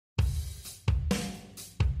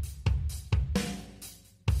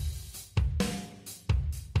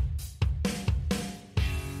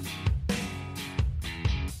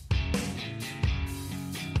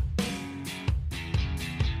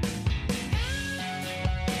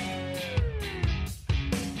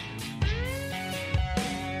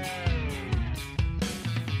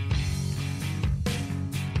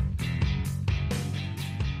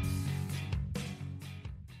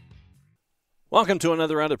Welcome to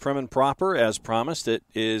another round of Prem and Proper. As promised, it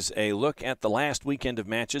is a look at the last weekend of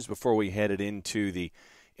matches before we headed into the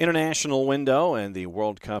international window and the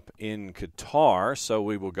World Cup in Qatar. So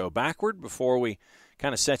we will go backward before we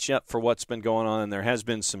kind of set you up for what's been going on. And there has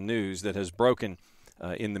been some news that has broken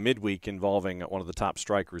in the midweek involving one of the top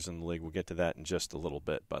strikers in the league. We'll get to that in just a little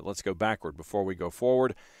bit. But let's go backward before we go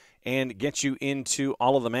forward and get you into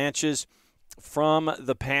all of the matches from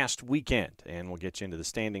the past weekend, and we'll get you into the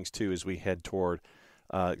standings too as we head toward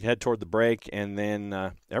the break, and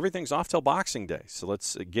then everything's off till Boxing Day. So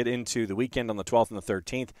let's get into the weekend on the 12th and the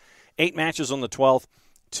 13th. 8 matches on the 12th,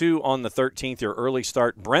 2 on the 13th. Your early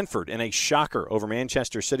start, Brentford in a shocker over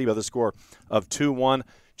Manchester City by the score of 2-1.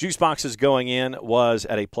 Juice boxes going in was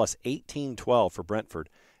at a plus 18-12 for Brentford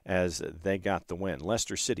as they got the win.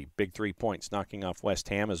 Leicester City, big 3 points, knocking off West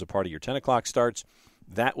Ham as a part of your 10 o'clock starts.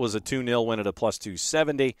 That was a 2-0 win at a plus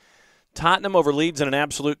 270. Tottenham over Leeds in an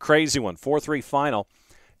absolute crazy one, 4-3 final.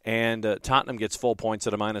 And Tottenham gets full points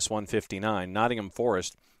at a minus 159. Nottingham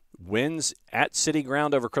Forest wins at City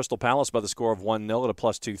Ground over Crystal Palace by the score of 1-0 at a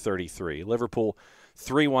plus 233. Liverpool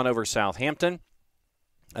 3-1 over Southampton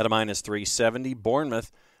at a minus 370.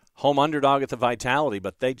 Bournemouth, home underdog at the Vitality,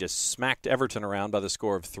 but they just smacked Everton around by the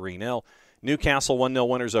score of 3-0. Newcastle 1-0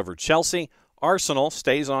 winners over Chelsea. Arsenal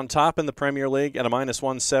stays on top in the Premier League at a minus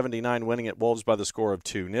 179, winning at Wolves by the score of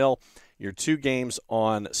 2-0. Your 2 games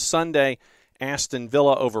on Sunday, Aston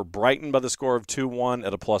Villa over Brighton by the score of 2-1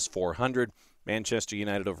 at a plus 400. Manchester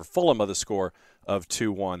United over Fulham by the score of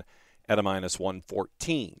 2-1 at a minus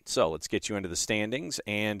 114. So let's get you into the standings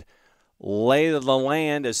and lay the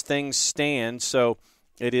land as things stand. So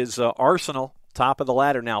it is Arsenal, top of the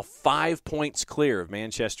ladder now, 5 points clear of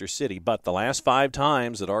Manchester City. But the last 5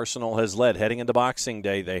 times that Arsenal has led heading into Boxing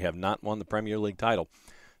Day, they have not won the Premier League title.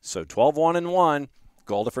 So 12-1-1,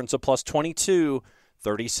 goal difference of plus 22,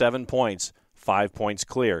 37 points, 5 points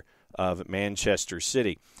clear of Manchester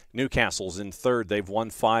City. Newcastle's in third. They've won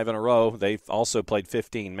 5 in a row. They've also played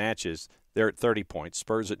 15 matches. They're at 30 points.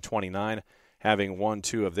 Spurs at 29, having won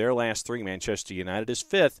 2 of their last 3. Manchester United is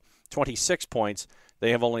fifth, 26 points.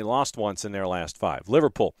 They have only lost once in their last 5.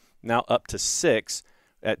 Liverpool now up to 6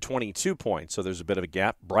 at 22 points, so there's a bit of a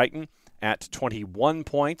gap. Brighton at 21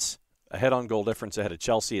 points, ahead on goal difference ahead of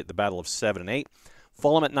Chelsea at the battle of 7 and 8.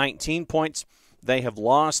 Fulham at 19 points. They have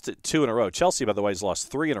lost 2 in a row. Chelsea, by the way, has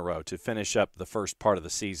lost 3 in a row to finish up the first part of the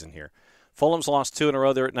season here. Fulham's lost 2 in a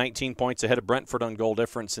row. They're at 19 points ahead of Brentford on goal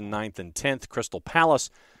difference in 9th and 10th. Crystal Palace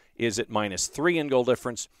is at minus 3 in goal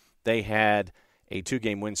difference. They had a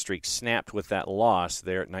 2-game win streak snapped with that loss.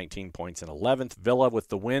 They're at 19 points in 11th. Villa with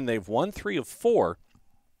the win. They've won 3 of 4,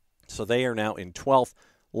 so they are now in 12th.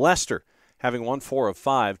 Leicester, having won 4 of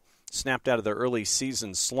 5, snapped out of their early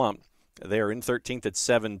season slump. They are in 13th at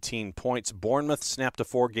 17 points. Bournemouth snapped a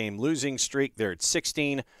 4-game losing streak. They're at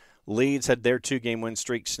 16. Leeds had their 2-game win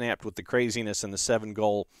streak snapped with the craziness in the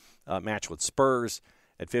 7-goal match with Spurs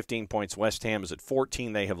at 15 points. West Ham is at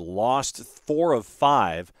 14. They have lost 4 of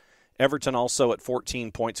 5. Everton also at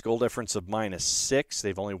 14 points, goal difference of minus 6.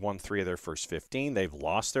 They've only won 3 of their first 15. They've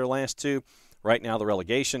lost their last 2. Right now, the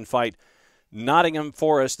relegation fight. Nottingham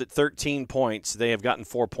Forest at 13 points. They have gotten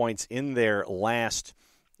 4 points in their last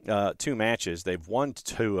 2 matches. They've won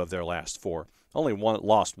 2 of their last 4. Only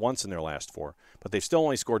lost once in their last 4. But they've still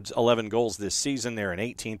only scored 11 goals this season. They're in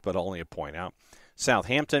 18th, but only a point out.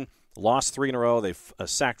 Southampton lost 3 in a row. They've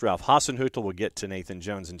sacked Ralph Hasenhüttl. We'll get to Nathan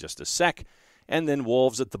Jones in just a sec. And then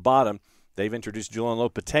Wolves at the bottom. They've introduced Julian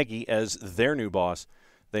Lopetegui as their new boss.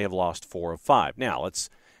 They have lost 4 of 5. Now, let's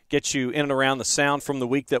get you in and around the sound from the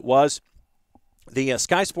week that was. The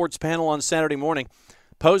Sky Sports panel on Saturday morning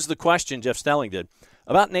posed the question, Jeff Stelling did,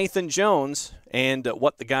 about Nathan Jones and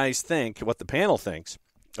what the guys think, what the panel thinks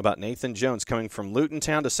about Nathan Jones coming from Luton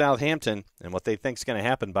Town to Southampton and what they think is going to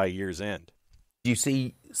happen by year's end. Do you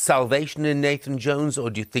see salvation in Nathan Jones, or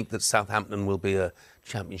do you think that Southampton will be a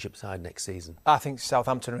championship side next season? I think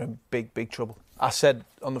Southampton are in big, big trouble. I said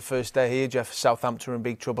on the first day here, Jeff, Southampton are in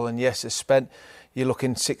big trouble. And yes, it's spent, you're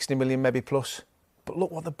looking 60 million maybe plus. But look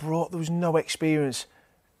what they brought. There was no experience.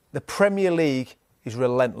 The Premier League is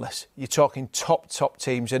relentless. You're talking top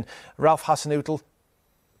teams. And Ralph Hasenhüttl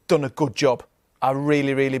done a good job. I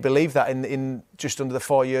really, really believe that in just under the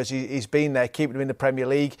 4 years he's been there, keeping him in the Premier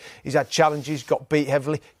League. He's had challenges, got beat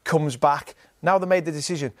heavily, comes back. Now they made the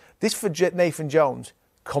decision. This for Nathan Jones,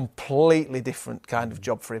 completely different kind of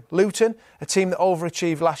job for him. Luton, a team that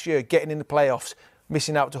overachieved last year, getting in the playoffs,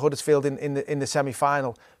 missing out to Huddersfield in the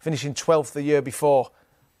semi-final, finishing 12th the year before.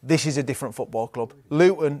 This is a different football club.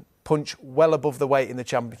 Luton punch well above the weight in the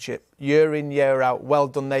Championship. Year in, year out. Well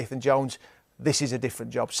done, Nathan Jones. this is a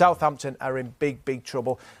different job. Southampton are in big, big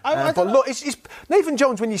trouble. But look, it's Nathan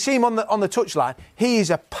Jones, when you see him on the touchline, he is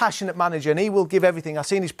a passionate manager and he will give everything. I've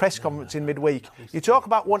seen his press conference in midweek. You talk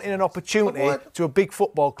about wanting an opportunity to a big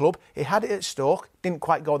football club. He had it at Stoke, didn't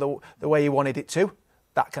quite go the way he wanted it to.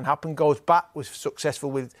 That can happen. Goes back, was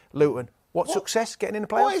successful with Luton. What success? Getting in the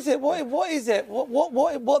playoffs? What is it? What is it?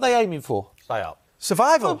 What are they aiming for? Stay up.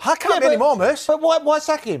 Survival. I can't be any more, Merce. But why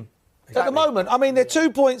sack him? Exactly. At the moment, I mean, they're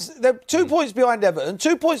 2 points. They're 2 points behind Everton,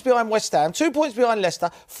 2 points behind West Ham, 2 points behind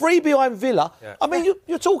Leicester, 3 behind Villa. Yeah. I mean,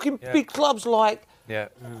 you're talking big clubs like. Yeah.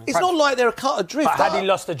 It's not like they're a cut adrift. But had he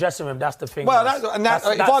lost the dressing room, that's the thing. Well,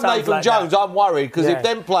 if I'm Nathan Jones, I'm worried because if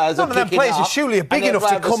them players are kicking players up, are surely big enough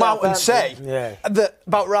to come out and say that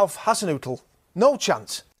about Ralph Hasenhüttl. No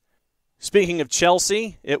chance. Speaking of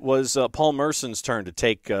Chelsea, it was Paul Merson's turn to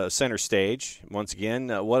take center stage once again.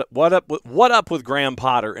 What up with Graham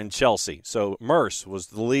Potter and Chelsea? So Merce was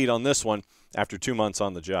the lead on this one after 2 months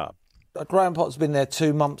on the job. Graham Potter's been there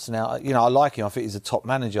 2 months now. You know, I like him. I think he's a top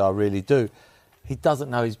manager. I really do. He doesn't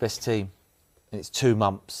know his best team. It's 2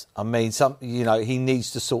 months. I mean, he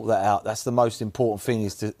needs to sort that out. That's the most important thing,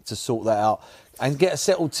 is to sort that out and get a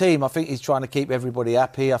settled team. I think he's trying to keep everybody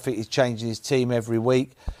happy. I think he's changing his team every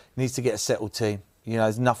week. He needs to get a settled team. You know,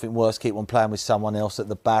 there's nothing worse keep on playing with someone else at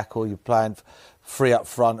the back, or you're playing free up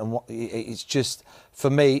front. And it's just, for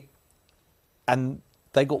me, and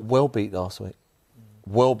they got well beat last week.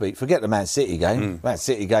 Well beat. Forget the Man City game. Man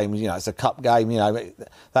City game, you know, it's a cup game. You know,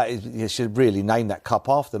 that is, you should really name that cup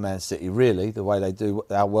after Man City. Really, the way they do,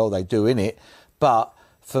 how well they do in it. But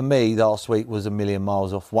for me, last week was a million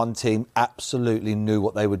miles off. One team absolutely knew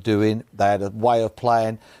what they were doing. They had a way of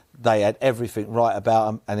playing. They had everything right about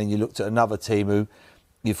them. And then you looked at another team who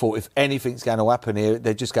you thought, if anything's going to happen here,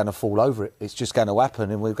 they're just going to fall over it. It's just going to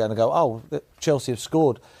happen, and we're going to go, oh, Chelsea have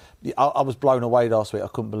scored. I was blown away last week. I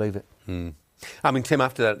couldn't believe it. I mean, Tim,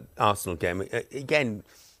 after that Arsenal game, again,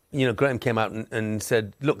 you know, Graham came out and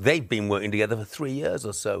said, look, they've been working together for 3 years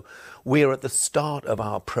or so. We're at the start of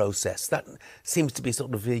our process. That seems to be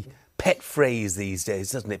sort of the pet phrase these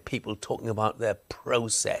days, doesn't it? People talking about their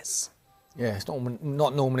process. Yeah, it's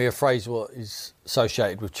not normally a phrase what is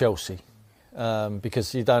associated with Chelsea,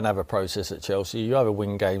 because you don't have a process at Chelsea. You either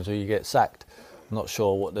win games or you get sacked. I'm not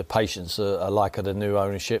sure what the patience are like at the new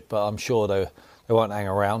ownership, but I'm sure they won't hang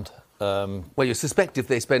around. Well, you suspect if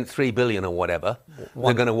they spent $3 billion or whatever,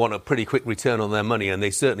 they're going to want a pretty quick return on their money, and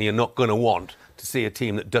they certainly are not going to want to see a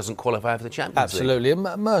team that doesn't qualify for the Champions League. Absolutely.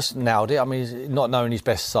 And Merce nailed it. I mean, he's not knowing his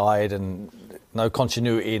best side and no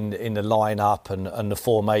continuity in the line-up and the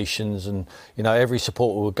formations, and, you know, every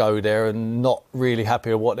supporter will go there and not really happy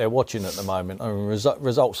with what they're watching at the moment. I mean,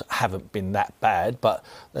 results haven't been that bad, but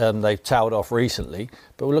they've tailed off recently.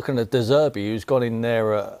 But we're looking at De Zerbi, who's gone in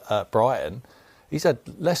there at Brighton. He's had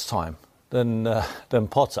less time than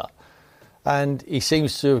Potter, and he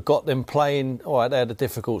seems to have got them playing. All right, they had a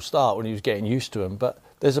difficult start when he was getting used to them, but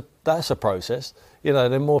that's a process. You know,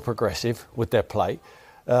 they're more progressive with their play.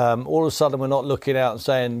 All of a sudden, we're not looking out and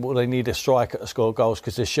saying, well, they need a striker to score goals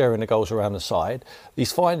because they're sharing the goals around the side.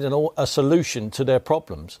 He's finding a solution to their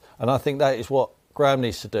problems, and I think that is what Graham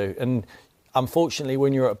needs to do. And unfortunately,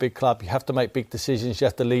 when you're at a big club, you have to make big decisions. You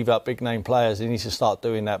have to leave out big-name players. He needs to start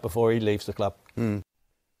doing that before he leaves the club.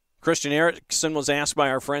 Christian Eriksen was asked by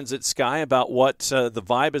our friends at Sky about what the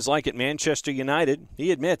vibe is like at Manchester United.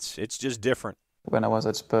 He admits it's just different. When I was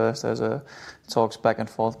at Spurs, there's talks back and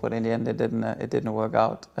forth, but in the end, it didn't work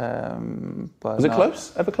out. But was it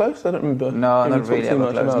close? Ever close? I don't remember. No, not really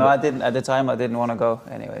ever close. No, I didn't. At the time, I didn't want to go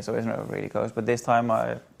anyway, so it's not really close. But this time,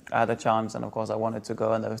 I had a chance, and of course, I wanted to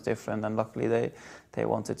go, and that was different. And luckily, they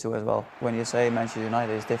wanted to as well. When you say Manchester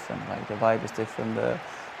United is different, like the vibe is different.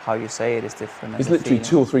 How you say it is different. There's literally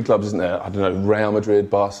 2 or 3 clubs, isn't there? I don't know, Real Madrid,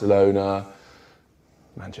 Barcelona,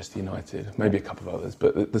 Manchester United, maybe a couple of others,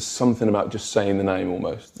 but there's something about just saying the name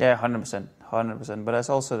almost. Yeah, 100%. But that's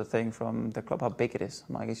also the thing from the club, how big it is.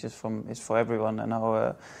 Like, it's for everyone, and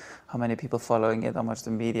how many people following it, how much the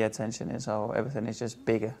media attention is, how everything is just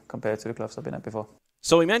bigger compared to the clubs I've been at before.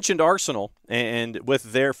 So we mentioned Arsenal, and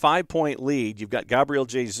with their 5-point lead, you've got Gabriel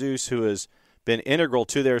Jesus, who has been integral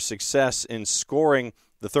to their success in scoring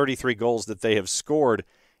the 33 goals that they have scored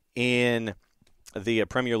in the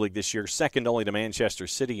Premier League this year, second only to Manchester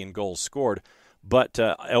City in goals scored. But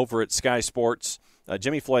over at Sky Sports,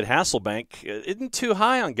 Jimmy Floyd Hasselbank isn't too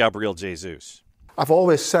high on Gabriel Jesus. I've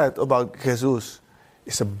always said about Jesus,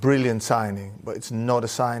 it's a brilliant signing, but it's not a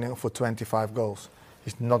signing for 25 goals.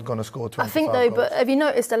 He's not going to score 25 I think though, goals. but have you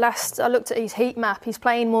noticed I looked at his heat map, he's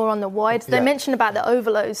playing more on the wides. They mentioned about the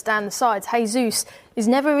overloads down the sides. Jesus is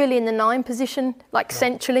never really in the 9 position,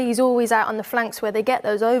 centrally. He's always out on the flanks where they get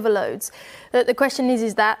those overloads. The question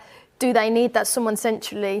is that, do they need that someone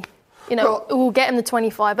centrally, who will get him the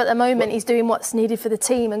 25? At the moment, he's doing what's needed for the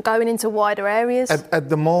team and going into wider areas. At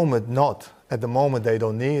the moment, not. At the moment, they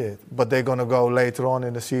don't need it. But they're going to go later on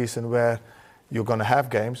in the season where you're going to have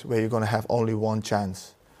games where you're going to have only one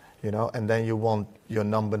chance, and then you want your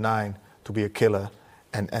number 9 to be a killer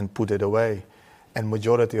and put it away. And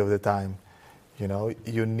majority of the time,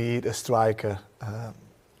 you need a striker,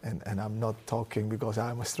 and I'm not talking because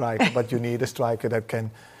I'm a striker, but you need a striker that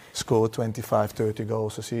can score 25, 30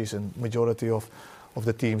 goals a season. Majority of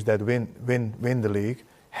the teams that win the league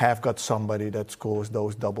have got somebody that scores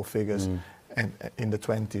those double figures and in the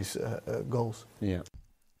 20s goals. Yeah.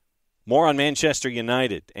 More on Manchester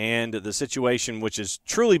United and the situation which has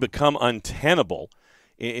truly become untenable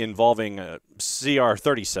involving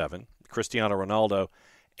CR37, Cristiano Ronaldo,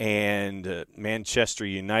 and Manchester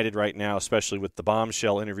United right now, especially with the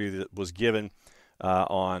bombshell interview that was given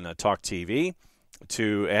on Talk TV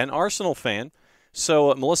to an Arsenal fan.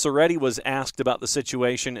 So Melissa Reddy was asked about the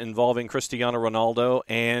situation involving Cristiano Ronaldo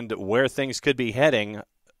and where things could be heading,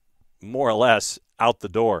 more or less, out the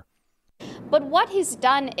door. But what he's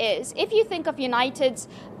done is, if you think of United's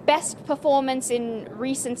best performance in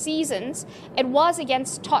recent seasons, it was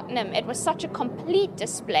against Tottenham. It was such a complete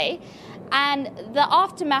display. And the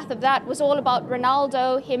aftermath of that was all about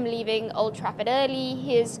Ronaldo, him leaving Old Trafford early,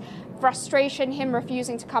 his frustration, him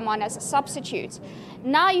refusing to come on as a substitute.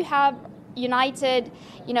 Now you have United,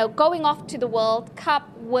 going off to the World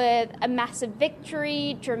Cup with a massive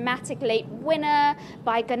victory, dramatic late winner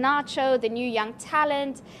by Garnacho, the new young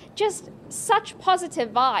talent, just such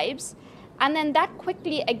positive vibes. And then that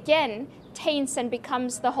quickly again taints and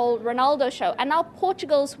becomes the whole Ronaldo show. And now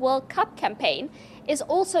Portugal's World Cup campaign is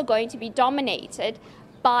also going to be dominated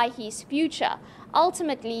by his future.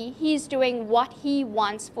 Ultimately, he's doing what he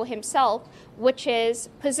wants for himself, which is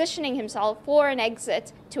positioning himself for an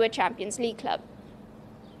exit to a Champions League club.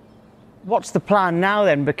 What's the plan now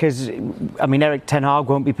then? Because, Erik Ten Hag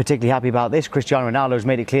won't be particularly happy about this. Cristiano Ronaldo has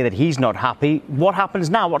made it clear that he's not happy. What happens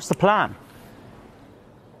now? What's the plan?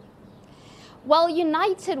 Well,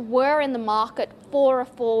 United were in the market for a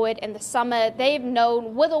forward in the summer. They've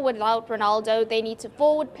known with or without Ronaldo, they need to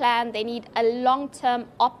forward plan. They need a long-term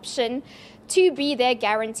option to be their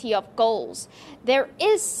guarantee of goals. There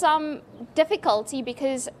is some difficulty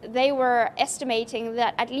because they were estimating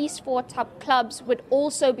that at least 4 top clubs would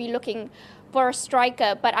also be looking for a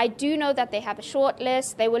striker. But I do know that they have a short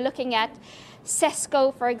list. They were looking at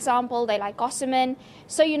Sesko, for example. They like Osimhen.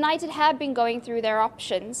 So United have been going through their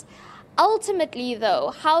options. Ultimately, though,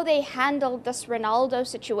 how they handled this Ronaldo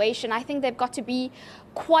situation, I think they've got to be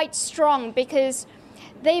quite strong because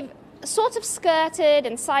they've sort of skirted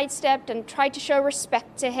and sidestepped and tried to show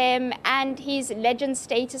respect to him and his legend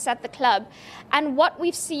status at the club. And what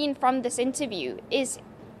we've seen from this interview is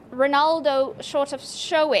Ronaldo sort of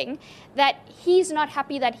showing that he's not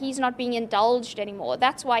happy that he's not being indulged anymore.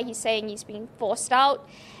 That's why he's saying he's being forced out.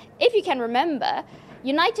 If you can remember,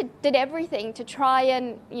 United did everything to try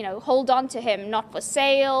and, hold on to him, not for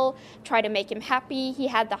sale, try to make him happy. He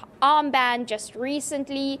had the armband just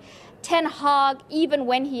recently. Ten Hag, even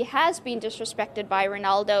when he has been disrespected by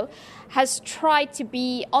Ronaldo, has tried to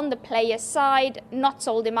be on the player's side, not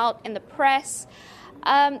sold him out in the press.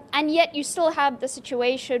 And yet you still have the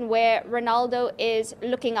situation where Ronaldo is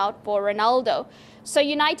looking out for Ronaldo. So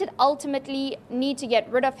United ultimately need to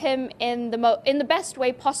get rid of him in the best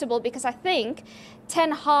way possible, because I think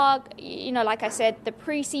Ten Hag, like I said, the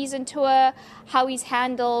pre-season tour, how he's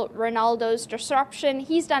handled Ronaldo's disruption,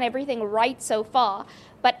 he's done everything right so far.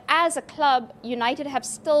 But as a club, United have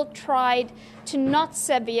still tried to not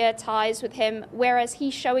sever ties with him, whereas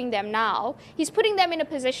he's showing them now. He's putting them in a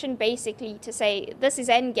position basically to say, this is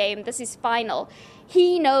endgame, this is final.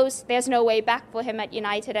 He knows there's no way back for him at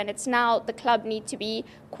United, and it's now the club need to be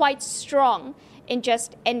quite strong in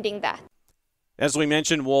just ending that. As we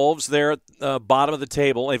mentioned, Wolves, they're at the bottom of the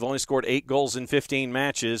table. They've only scored 8 goals in 15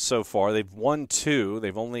 matches so far. They've won 2.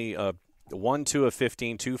 They've only won 2 of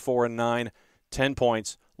 15, 2, 4, and 9. 10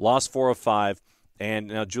 points, lost 4 of 5, and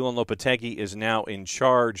now Julian Lopetegui is now in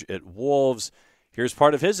charge at Wolves. Here's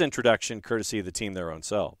part of his introduction, courtesy of the team their own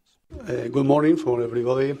selves. Good morning for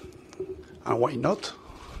everybody, and why not?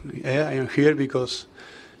 I am here because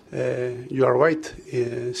you are right.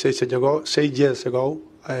 6 years ago,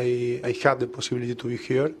 I had the possibility to be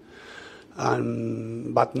here,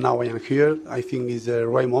 but now I am here. I think it's the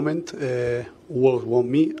right moment. Wolves want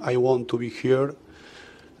me. I want to be here.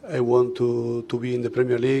 I want to be in the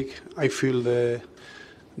Premier League. I feel the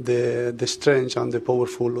strength and the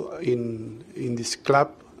powerful in this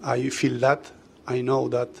club. I feel that. I know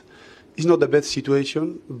that it's not the best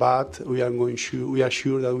situation, but we are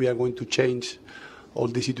sure that we are going to change all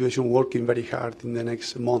the situation, working very hard in the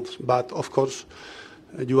next months. But of course,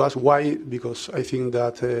 you ask why? Because I think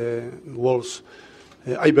that Wolves.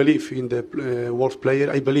 I believe in the Wolves player.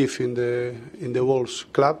 I believe in the Wolves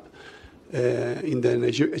club, in the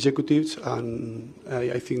executives, and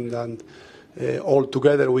I think that all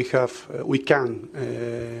together we can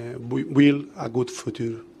build a good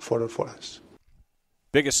future for us.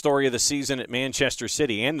 Biggest story of the season at Manchester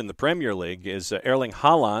City and in the Premier League is Erling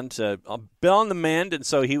Haaland, been on the mend, and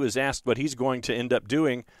so he was asked what he's going to end up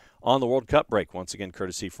doing on the World Cup break. Once again,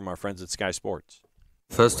 courtesy from our friends at Sky Sports.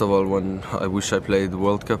 First of all, I wish I played the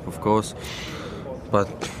World Cup, of course, but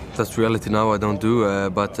that's reality now. I don't do.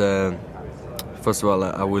 But first of all,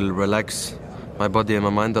 I will relax my body and my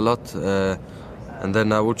mind a lot, and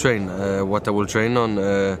then I will train. What I will train on,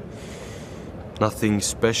 nothing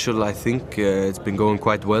special. I think it's been going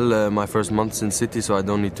quite well my first months in City, so I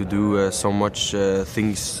don't need to do so much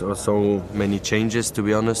things or so many changes, to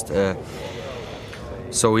be honest.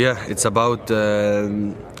 So yeah, it's about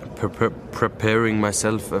preparing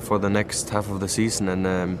myself for the next half of the season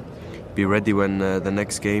and be ready when the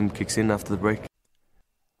next game kicks in after the break.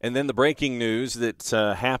 And then the breaking news that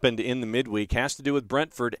happened in the midweek has to do with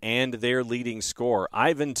Brentford and their leading scorer.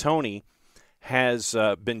 Ivan Toney has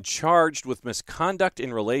been charged with misconduct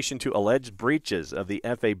in relation to alleged breaches of the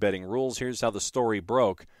FA betting rules. Here's how the story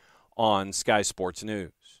broke on Sky Sports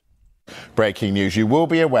News. Breaking news. You will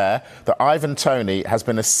be aware that Ivan Toney has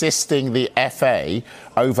been assisting the FA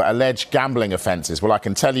over alleged gambling offences. Well, I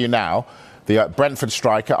can tell you now, the Brentford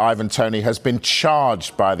striker Ivan Toney has been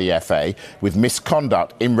charged by the FA with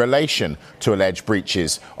misconduct in relation to alleged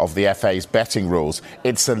breaches of the FA's betting rules.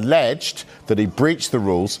 It's alleged that he breached the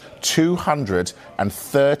rules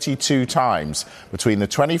 232 times between the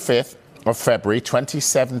 25th of February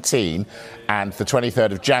 2017 and the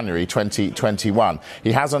 23rd of January 2021.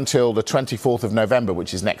 He has until the 24th of November,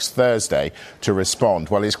 which is next Thursday, to respond.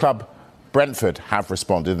 Well, his club, Brentford, have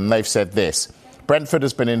responded, and they've said this. Brentford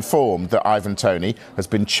has been informed that Ivan Toney has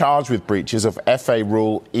been charged with breaches of FA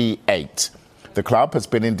Rule E8. The club has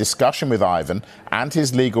been in discussion with Ivan and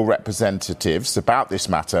his legal representatives about this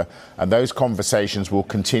matter, and those conversations will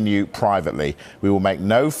continue privately. We will make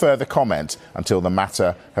no further comment until the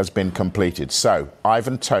matter has been completed. So,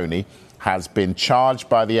 Ivan Toney has been charged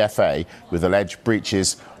by the FA with alleged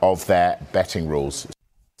breaches of their betting rules.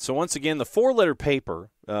 So once again, the four-letter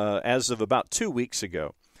paper, as of about 2 weeks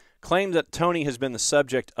ago, claimed that Toney has been the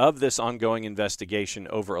subject of this ongoing investigation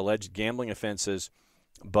over alleged gambling offenses.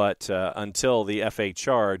 But until the FA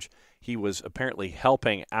charge, he was apparently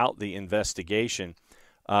helping out the investigation,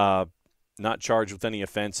 not charged with any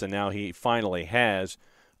offense, and now he finally has.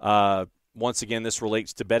 Once again, this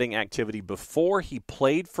relates to betting activity before he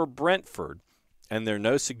played for Brentford, and there are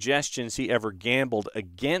no suggestions he ever gambled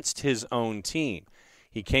against his own team.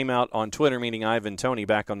 He came out on Twitter, meaning Ivan Toney,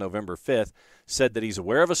 back on November 5th, said that he's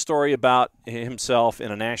aware of a story about himself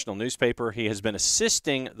in a national newspaper. He has been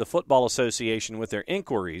assisting the Football Association with their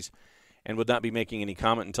inquiries and would not be making any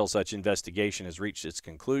comment until such investigation has reached its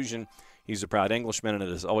conclusion. He's a proud Englishman, and it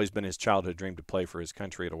has always been his childhood dream to play for his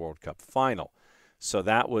country at a World Cup final. So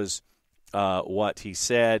that was what he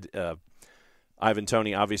said. Ivan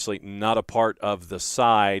Toney, obviously not a part of the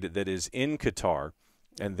side that is in Qatar.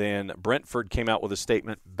 And then Brentford came out with a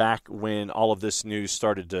statement back when all of this news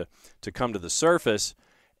started to come to the surface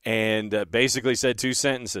and basically said two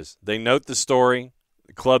sentences. They note the story.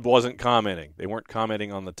 The club wasn't commenting. They weren't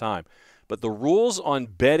commenting on the time. But the rules on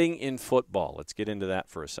betting in football, let's get into that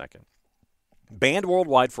for a second. Banned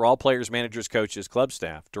worldwide for all players, managers, coaches, club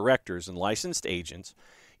staff, directors, and licensed agents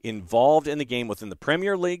involved in the game within the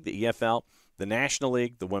Premier League, the EFL, the National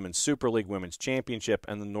League, the Women's Super League, Women's Championship,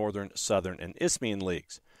 and the Northern, Southern, and Isthmian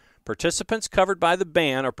Leagues. Participants covered by the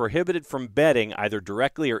ban are prohibited from betting either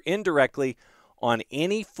directly or indirectly on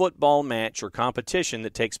any football match or competition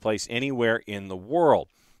that takes place anywhere in the world.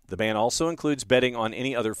 The ban also includes betting on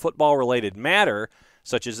any other football-related matter,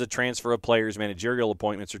 such as the transfer of players, managerial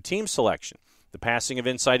appointments, or team selection. The passing of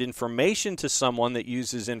inside information to someone that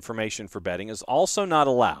uses information for betting is also not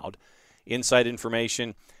allowed. Inside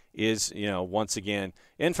information is, once again,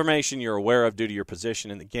 information you're aware of due to your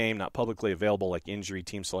position in the game, not publicly available like injury,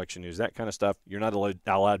 team selection news, that kind of stuff. You're not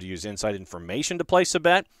allowed to use inside information to place a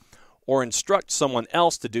bet or instruct someone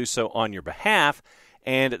else to do so on your behalf,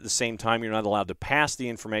 and at the same time, you're not allowed to pass the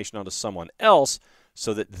information on to someone else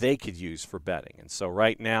so that they could use for betting. And so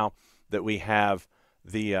right now that we have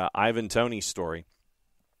the Ivan Toney story.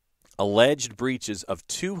 Alleged breaches of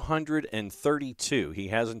 232. He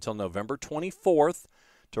has until November 24th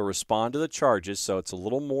to respond to the charges, so it's a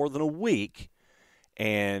little more than a week.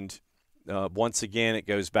 And once again, it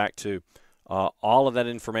goes back to all of that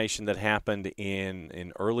information that happened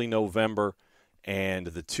in early November and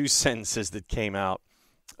the two sentences that came out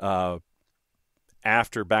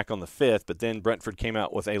after back on the 5th. But then Brentford came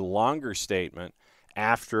out with a longer statement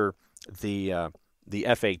after the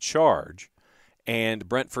FA charge. And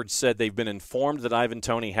Brentford said they've been informed that Ivan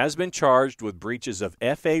Toney has been charged with breaches of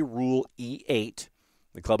FA Rule E8.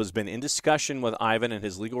 The club has been in discussion with Ivan and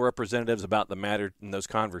his legal representatives about the matter, and those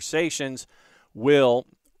conversations will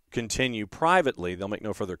continue privately. They'll make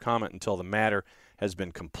no further comment until the matter has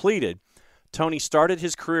been completed. Toney started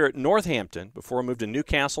his career at Northampton before he moved to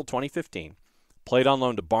Newcastle 2015, played on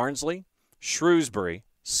loan to Barnsley, Shrewsbury,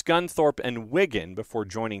 Scunthorpe, and Wigan before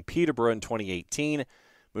joining Peterborough in 2018.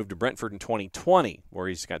 Moved to Brentford in 2020, where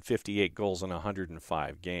he's got 58 goals in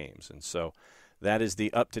 105 games. And so that is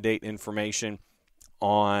the up-to-date information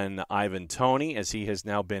on Ivan Toney, as he has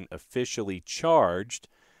now been officially charged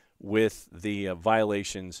with the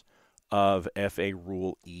violations of FA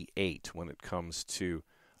Rule E8 when it comes to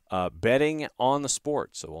betting on the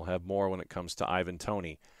sport. So we'll have more when it comes to Ivan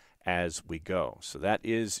Toney as we go. So that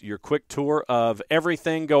is your quick tour of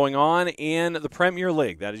everything going on in the Premier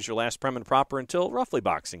League. That is your last Prem and Proper until roughly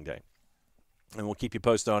Boxing Day. And we'll keep you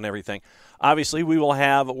posted on everything. Obviously, we will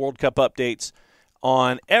have World Cup updates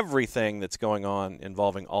on everything that's going on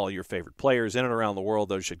involving all your favorite players in and around the world.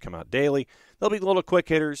 Those should come out daily. They'll be little quick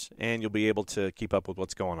hitters, and you'll be able to keep up with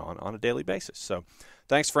what's going on a daily basis. So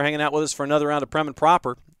thanks for hanging out with us for another round of Prem and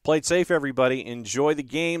Proper. Play it safe, everybody. Enjoy the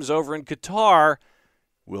games over in Qatar.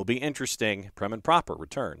 Will be interesting. Prem and Proper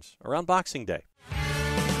returns around Boxing Day.